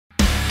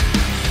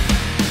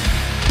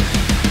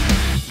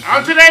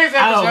On today's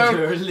episode,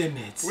 Outer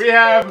Limits. we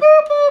have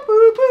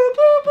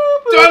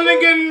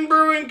Dunagan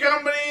Brewing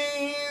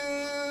Company's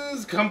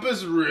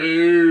Compass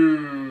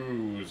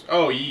Rose.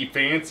 Oh, ye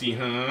fancy,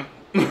 huh?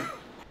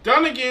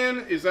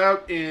 Dunagan is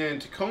out in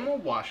Tacoma,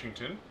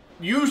 Washington.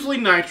 Usually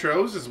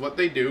nitros is what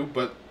they do,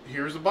 but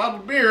here's a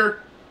bottled beer.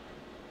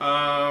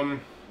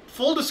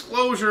 Full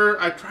disclosure,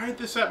 I tried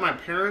this at my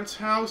parents'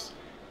 house,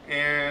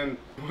 and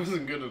it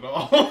wasn't good at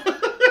all.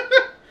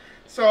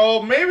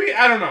 So maybe,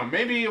 I don't know,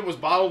 maybe it was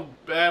bottled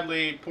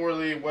badly,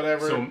 poorly,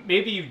 whatever. So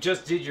maybe you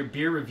just did your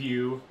beer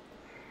review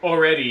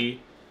already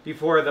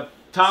before the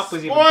top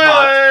was even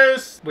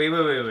Spoilers! popped.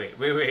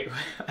 Wait.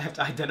 I have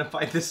to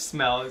identify this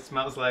smell. It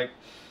smells like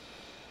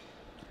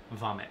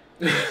vomit.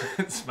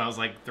 It smells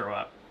like throw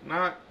up.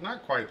 Not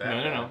quite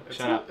that. No.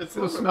 Shut up. It's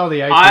It'll smell the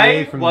IPA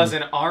I from was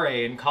an RA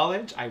in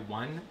college. I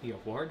won the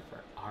award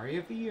for RA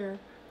of the Year.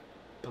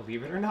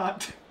 Believe it or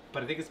not.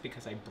 But I think it's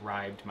because I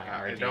bribed my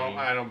RD.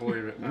 I don't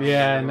believe it.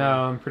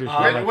 I'm pretty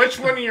sure. Which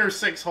one of your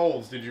 6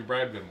 holes did you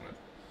bribe them with?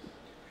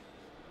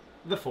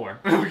 The 4.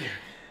 Okay.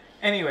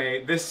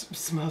 Anyway, this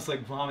smells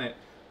like vomit.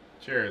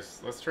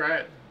 Cheers. Let's try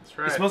it.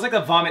 It smells like a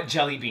vomit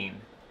jelly bean.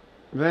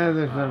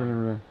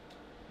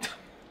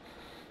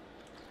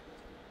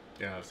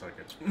 Yeah, that's not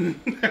good.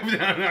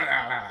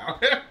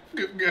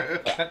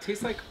 That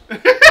tastes like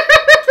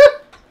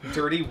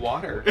dirty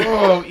water.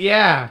 Oh,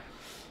 yeah.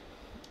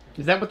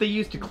 Is that what they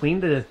use to clean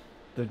the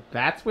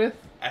vats with?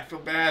 I feel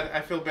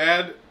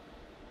bad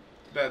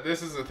that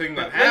this is a thing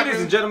that happens.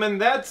 Ladies and gentlemen,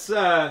 that's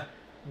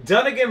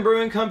Dunagan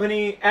Brewing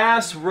Company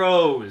Ass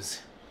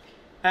Rose.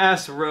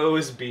 Ass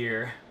Rose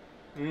beer.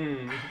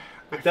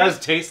 It does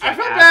taste like I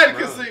feel Ass bad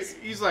Rose. because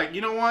he's like,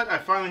 you know what? I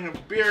finally have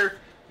a beer.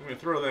 I'm going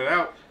to throw that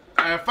out.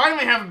 I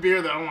finally have a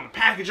beer that I want to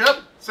package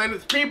up, send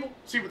it to people,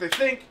 see what they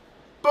think.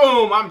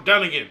 Boom, I'm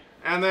done again.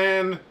 And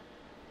then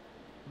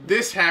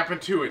this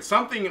happened to it.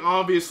 Something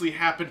obviously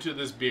happened to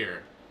this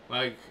beer.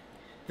 Like,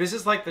 This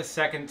is like the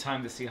second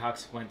time the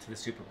Seahawks went to the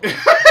Super Bowl.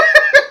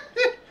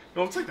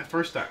 no, it's like the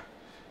first time.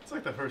 It's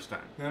like the first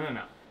time.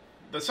 No.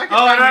 The second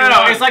Oh, time.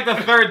 no. It's like the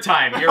third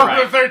time. You're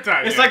right. The third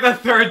time. It's yeah. like the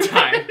third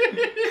time.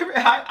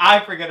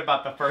 I forget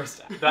about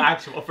the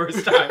actual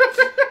first time.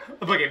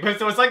 Okay, but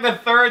so it's like the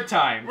third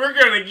time. We're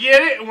gonna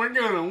get it and we're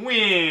gonna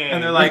win.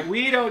 And they're like,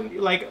 we don't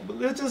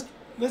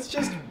let's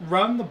just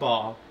run the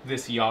ball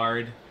this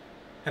yard.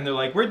 And they're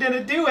like, we're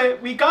gonna do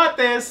it. We got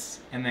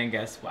this. And then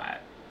guess what?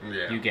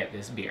 Yeah. You get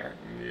this beer.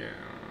 Yeah.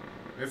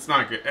 It's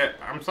not good.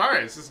 I'm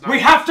sorry. It's just not. We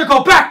have to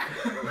go back.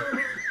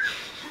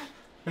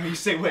 And you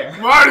say where?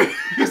 What?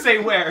 You say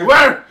where?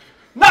 Where?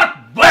 Not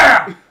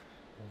where.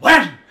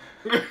 When?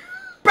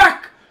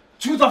 Back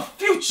to the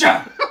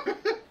future.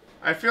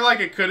 I feel like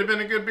it could have been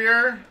a good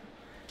beer.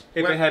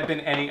 If it had been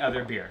any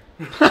other beer.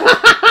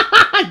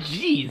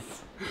 Jeez.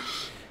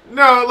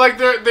 No, like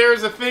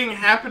there's a thing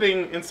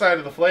happening inside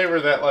of the flavor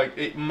that like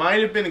it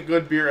might have been a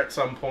good beer at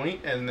some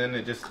point and then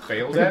it just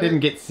failed It at didn't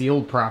it. get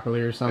sealed properly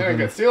or Yeah, something. it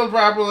got sealed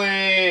properly.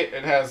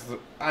 It has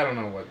I don't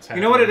know what's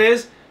happening. You know what it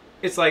is?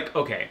 It's like,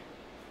 okay.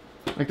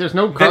 Like there's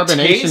no The carbonation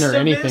taste or of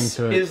anything this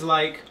to it. is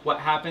like what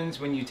happens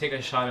when you take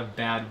a shot of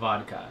bad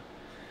vodka.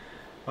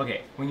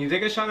 Okay, when you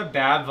take a shot of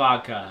bad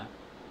vodka,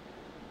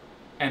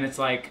 and it's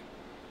like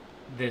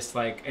this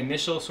like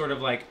initial sort of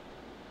like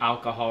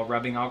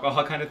rubbing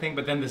alcohol kind of thing,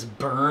 but then this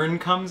burn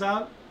comes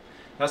out.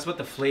 That's what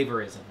the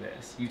flavor is of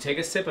this. You take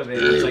a sip of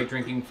it, it's like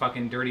drinking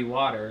fucking dirty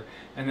water,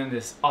 and then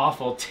this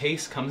awful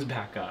taste comes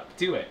back up.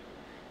 Do it.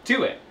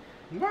 Do it.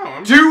 No,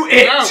 I'm Do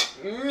it!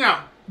 No.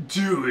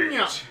 Do it!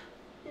 No.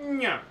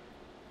 No.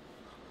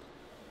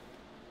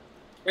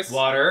 It's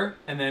Water,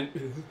 and then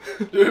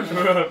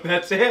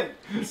that's it.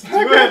 It's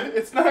not good.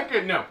 It's not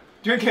good. No.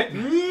 Drink it.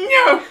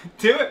 No.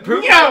 Do it.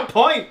 Prove No. that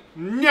point.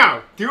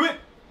 No. Do it.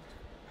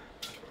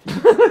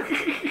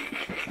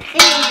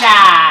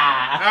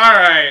 All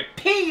right.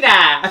 Peter.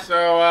 So,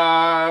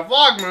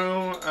 Vlog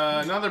Moo,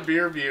 another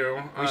beer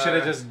review. We should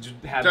have just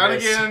had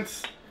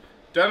this.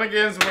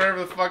 Dunagan's, wherever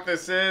the fuck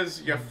this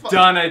is. You fucked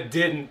Donna up.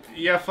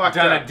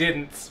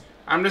 didn't.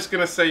 I'm just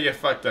gonna say you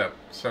fucked up.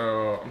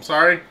 So, I'm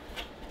sorry.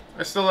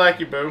 I still like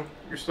you, boo.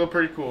 You're still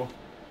pretty cool.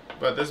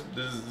 But this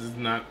is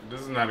not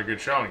a good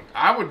showing.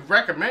 I would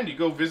recommend you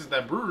go visit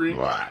that brewery.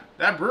 What?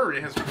 That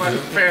brewery has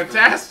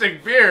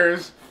fantastic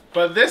beers,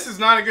 but this is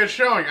not a good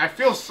showing. I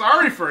feel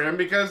sorry for him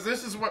because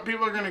this is what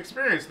people are going to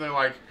experience. They're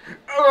like,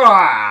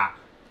 ah,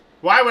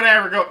 why would I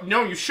ever go?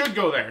 No, you should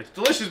go there. It's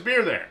delicious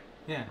beer there.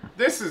 Yeah.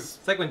 This is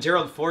It's like when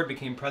Gerald Ford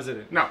became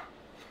president. no.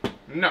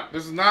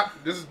 This is not.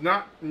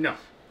 No.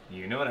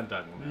 You know what I'm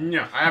talking about.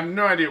 No. I have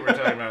no idea what we're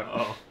talking about.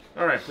 Oh.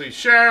 All right, please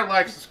share,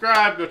 like,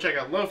 subscribe. Go check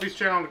out Loafy's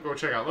channel. Go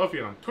check out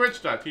Loafy on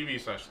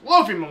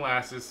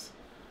twitch.tv/LoafyMolasses.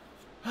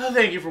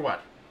 Thank you for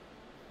watching.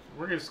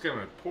 We're just going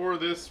to pour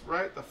this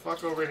right the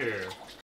fuck over here.